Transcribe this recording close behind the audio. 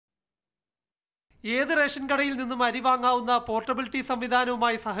ഏത് റേഷൻ കടയിൽ നിന്നും അരി വാങ്ങാവുന്ന പോർട്ടബിലിറ്റി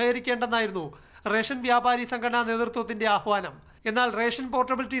സംവിധാനവുമായി സഹകരിക്കേണ്ടെന്നായിരുന്നു റേഷൻ വ്യാപാരി സംഘടനാ നേതൃത്വത്തിന്റെ ആഹ്വാനം. എന്നാൽ റേഷൻ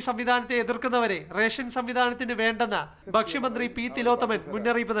പോർട്ടബിലിറ്റി സംവിധാനത്തെ എതിർക്കുന്നവരെ റേഷൻ സംവിധാനത്തിന് വേണ്ടെന്ന് ഭക്ഷ്യമന്ത്രി പി തിലോത്തമൻ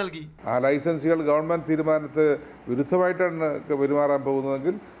മുന്നറിയിപ്പ് നൽകി. ആ ലൈസൻസുകൾ ഗവൺമെന്റ് തീരുമാനത്തിന് വിരുദ്ധമായിട്ടാണ് പെരുമാറാൻ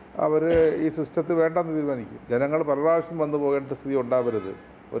പോകുന്നതെങ്കിൽ അവർ ഈ സിസ്റ്റത്തിൽ വേണ്ടെന്ന് തീരുമാനിക്കും. ജനങ്ങൾ പല പ്രാവശ്യം വന്നു പോകേണ്ട സ്ഥിതി ഉണ്ടാവരുത്.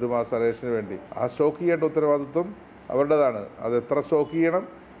 ഒരു മാസം റേഷന് വേണ്ടി ആ സ്റ്റോക്ക് ചെയ്യേണ്ട ഉത്തരവാദിത്വം അവരുടേതാണ്. അത് എത്ര സ്റ്റോക്ക് ചെയ്യണം,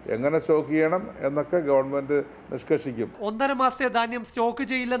 എങ്ങനെ സ്റ്റോക്ക് ചെയ്യണം എന്നൊക്കെ ഗവൺമെന്റ് നിഷ്കർഷിക്കും. 1.5 മാസത്തെ ധാന്യം സ്റ്റോക്ക്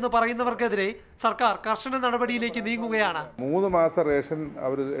ചെയ്യില്ലെന്ന് പറയുന്നവർക്കെതിരെ സർക്കാർ കർശന നടപടിയിലേക്ക് നീങ്ങുകയാണ്. 3 മാസം റേഷൻ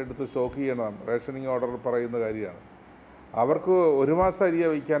അവർ എടുത്ത് സ്റ്റോക്ക് ചെയ്യണം. റേഷനിങ് ഓർഡർ പറയുന്ന കാര്യമാണ്. അവർക്ക് 1 മാസം അരിയെ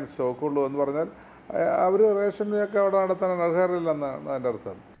വയ്ക്കാൻ സ്റ്റോക്കുള്ളൂ എന്ന് പറഞ്ഞാൽ അവർ റേഷനൊക്കെ അവിടെ നടത്താൻ അർഹരില്ലെന്നാണ് അതിൻ്റെ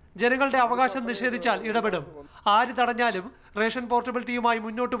അർത്ഥം. ജനങ്ങളുടെ അവകാശം നിഷേധിച്ചാൽ ഇടപെടും. ആര് തടഞ്ഞാലും റേഷൻ പോർട്ടബിലിറ്റിയുമായി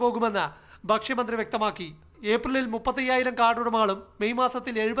മുന്നോട്ടു പോകുമെന്ന് ഭക്ഷ്യമന്ത്രി വ്യക്തമാക്കി. ഏപ്രിലിൽ 35,000 കാർഡ് ഉടമകളും മെയ്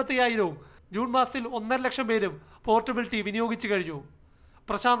മാസത്തിൽ 75,000-ഉം ജൂൺ മാസത്തിൽ 1.5 ലക്ഷം പേരും പോർട്ടബിലിറ്റി വിനിയോഗിച്ചു കഴിഞ്ഞു.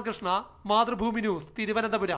 പ്രശാന്ത് കൃഷ്ണ, മാതൃഭൂമി ന്യൂസ്, തിരുവനന്തപുരം.